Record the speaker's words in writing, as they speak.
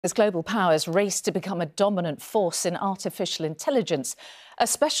As global powers race to become a dominant force in artificial intelligence, a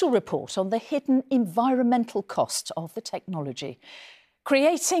special report on the hidden environmental cost of the technology.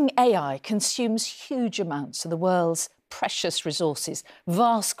 Creating AI consumes huge amounts of the world's precious resources.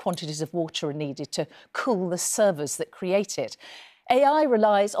 Vast quantities of water are needed to cool the servers that create it. AI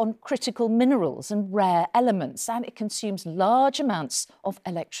relies on critical minerals and rare elements, and it consumes large amounts of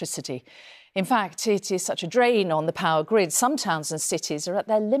electricity. In fact, it is such a drain on the power grid, some towns and cities are at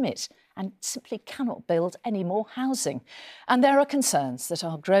their limit and simply cannot build any more housing. And there are concerns that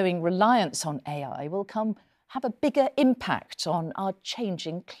our growing reliance on AI will have a bigger impact on our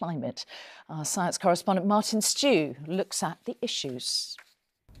changing climate. Our science correspondent Martin Stew looks at the issues.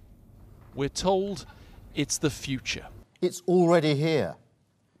 We're told it's the future. It's already here,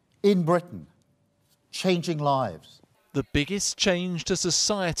 in Britain, changing lives. The biggest change to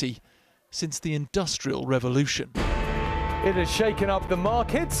society since the Industrial Revolution. It has shaken up the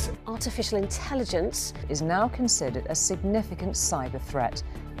markets. Artificial intelligence is now considered a significant cyber threat.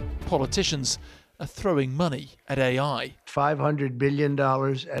 Politicians are throwing money at AI. $500 billion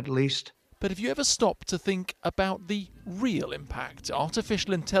at least. But have you ever stopped to think about the real impact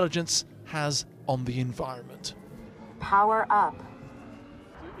artificial intelligence has on the environment? Power up.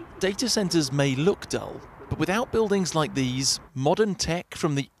 Data centres may look dull, but without buildings like these, modern tech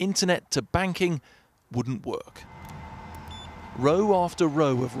from the internet to banking wouldn't work. Row after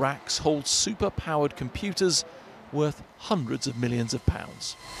row of racks hold super-powered computers worth hundreds of millions of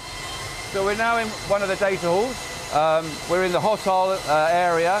pounds. So we're now in one of the data halls. We're in the hot hole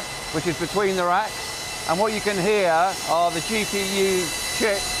area, which is between the racks. And what you can hear are the GPU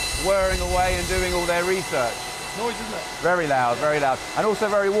chips whirring away and doing all their research. Noise, isn't it? Very loud, and also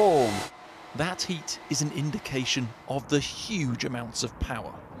very warm. That heat is an indication of the huge amounts of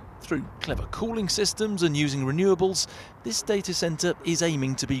power. Through clever cooling systems and using renewables, this data centre is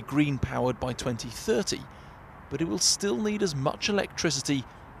aiming to be green-powered by 2030, but it will still need as much electricity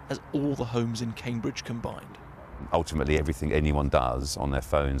as all the homes in Cambridge combined. Ultimately, everything anyone does on their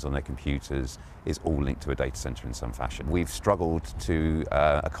phones, on their computers, is all linked to a data centre in some fashion. We've struggled to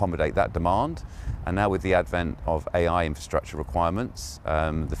accommodate that demand, and now with the advent of AI infrastructure requirements,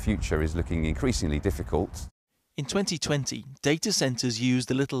 the future is looking increasingly difficult. In 2020, data centres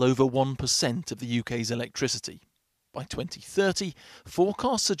used a little over 1% of the UK's electricity. By 2030,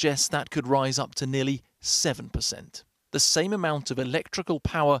 forecasts suggest that could rise up to nearly 7%, the same amount of electrical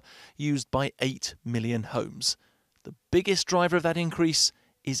power used by 8 million homes. The biggest driver of that increase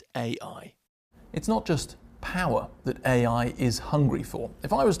is AI. It's not just power that AI is hungry for.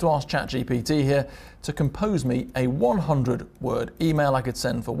 If I was to ask ChatGPT here to compose me a 100-word email I could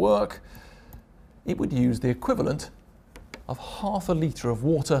send for work, it would use the equivalent of half a litre of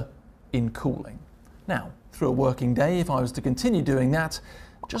water in cooling. Now, through a working day, if I was to continue doing that,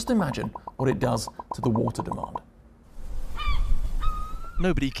 just imagine what it does to the water demand.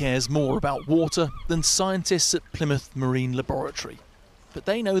 Nobody cares more about water than scientists at Plymouth Marine Laboratory. But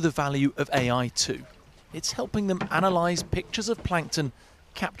they know the value of AI too. It's helping them analyse pictures of plankton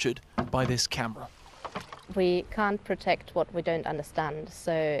captured by this camera. We can't protect what we don't understand,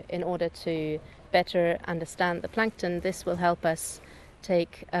 so in order to better understand the plankton, this will help us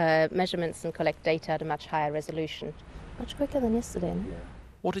take measurements and collect data at a much higher resolution. Much quicker than yesterday. No?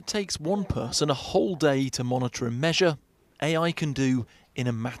 What it takes one person a whole day to monitor and measure, AI can do in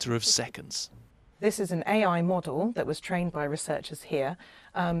a matter of seconds. This is an AI model that was trained by researchers here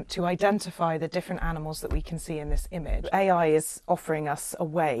to identify the different animals that we can see in this image. AI is offering us a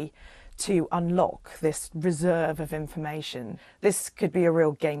way to unlock this reserve of information. This could be a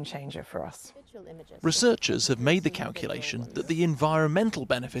real game changer for us. Researchers have made the calculation that the environmental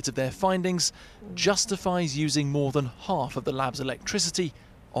benefit of their findings justifies using more than half of the lab's electricity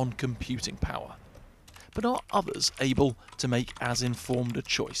on computing power. But are others able to make as informed a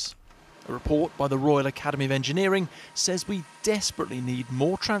choice? A report by the Royal Academy of Engineering says we desperately need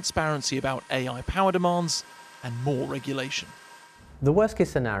more transparency about AI power demands and more regulation. The worst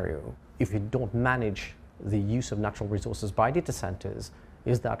case scenario, if we don't manage the use of natural resources by data centers,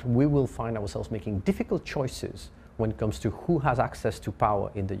 is that we will find ourselves making difficult choices when it comes to who has access to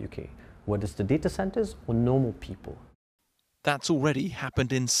power in the UK, whether it's the data centers or normal people. That's already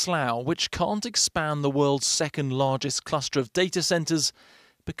happened in Slough, which can't expand the world's second largest cluster of data centres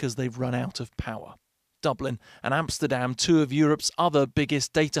because they've run out of power. Dublin and Amsterdam, two of Europe's other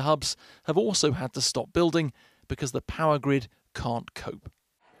biggest data hubs, have also had to stop building because the power grid can't cope.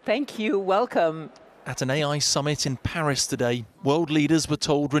 Thank you. Welcome. At an AI summit in Paris today, world leaders were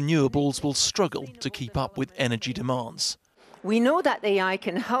told renewables will struggle to keep up with energy demands. We know that AI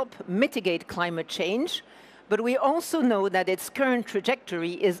can help mitigate climate change, but we also know that its current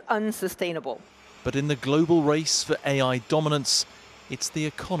trajectory is unsustainable. But in the global race for AI dominance, it's the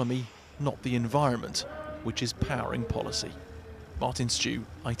economy, not the environment, which is powering policy. Martin Stew,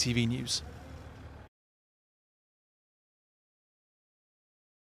 ITV News.